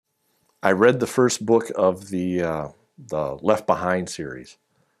I read the first book of the Left Behind series,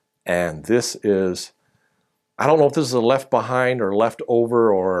 and this is, I don't know if this is a Left Behind or Left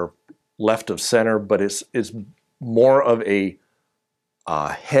Over or Left of Center, but it's more of a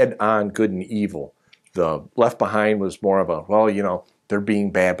head-on good and evil. The Left Behind was more of a, well, you know, they're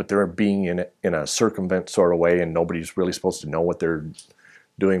being bad, but they're being in a circumvent sort of way, and nobody's really supposed to know what they're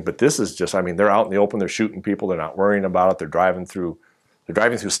doing. But this is just, I mean, they're out in the open, they're shooting people, they're not worrying about it, they're driving through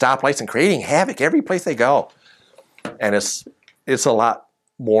stoplights and creating havoc every place they go. And it's a lot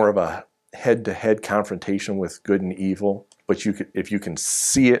more of a head-to-head confrontation with good and evil. But if you can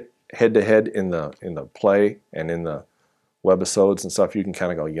see it head-to-head in the play and in the webisodes and stuff, you can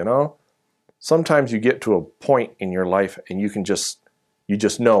kind of go, you know, sometimes you get to a point in your life and you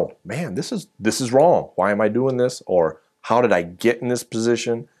just know, man, this is wrong. Why am I doing this? Or how did I get in this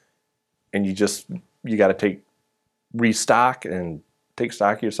position? And you got to restock and take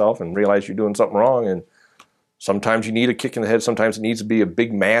stock of yourself and realize you're doing something wrong. And sometimes you need a kick in the head. Sometimes it needs to be a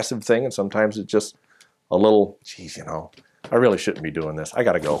big, massive thing. And sometimes it's just a little, geez, you know, I really shouldn't be doing this. I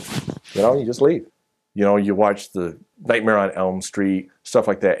got to go. You know, you just leave. You know, you watch the Nightmare on Elm Street, stuff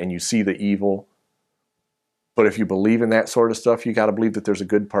like that, and you see the evil. But if you believe in that sort of stuff, you got to believe that there's a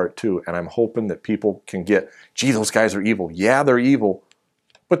good part too. And I'm hoping that people can get, gee, those guys are evil. Yeah, they're evil.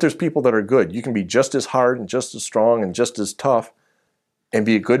 But there's people that are good. You can be just as hard and just as strong and just as tough and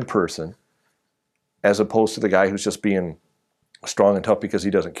be a good person, as opposed to the guy who's just being strong and tough because he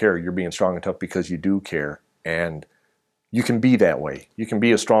doesn't care. You're being strong and tough because you do care. And you can be that way. You can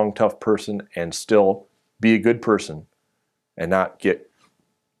be a strong, tough person and still be a good person and not get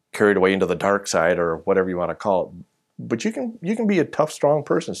carried away into the dark side or whatever you want to call it. But you can be a tough, strong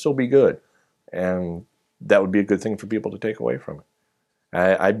person, still be good. And that would be a good thing for people to take away from it.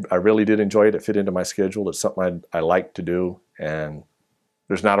 I really did enjoy it. It fit into my schedule. It's something I like to do. And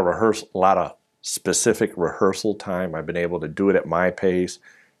there's not a lot of specific rehearsal time. I've been able to do it at my pace.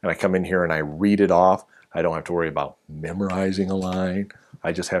 And I come in here and I read it off. I don't have to worry about memorizing a line.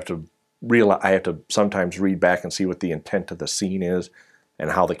 I just have to realize, I have to sometimes read back and see what the intent of the scene is and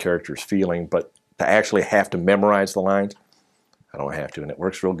how the character's feeling. But to actually have to memorize the lines, I don't have to, and it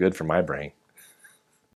works real good for my brain.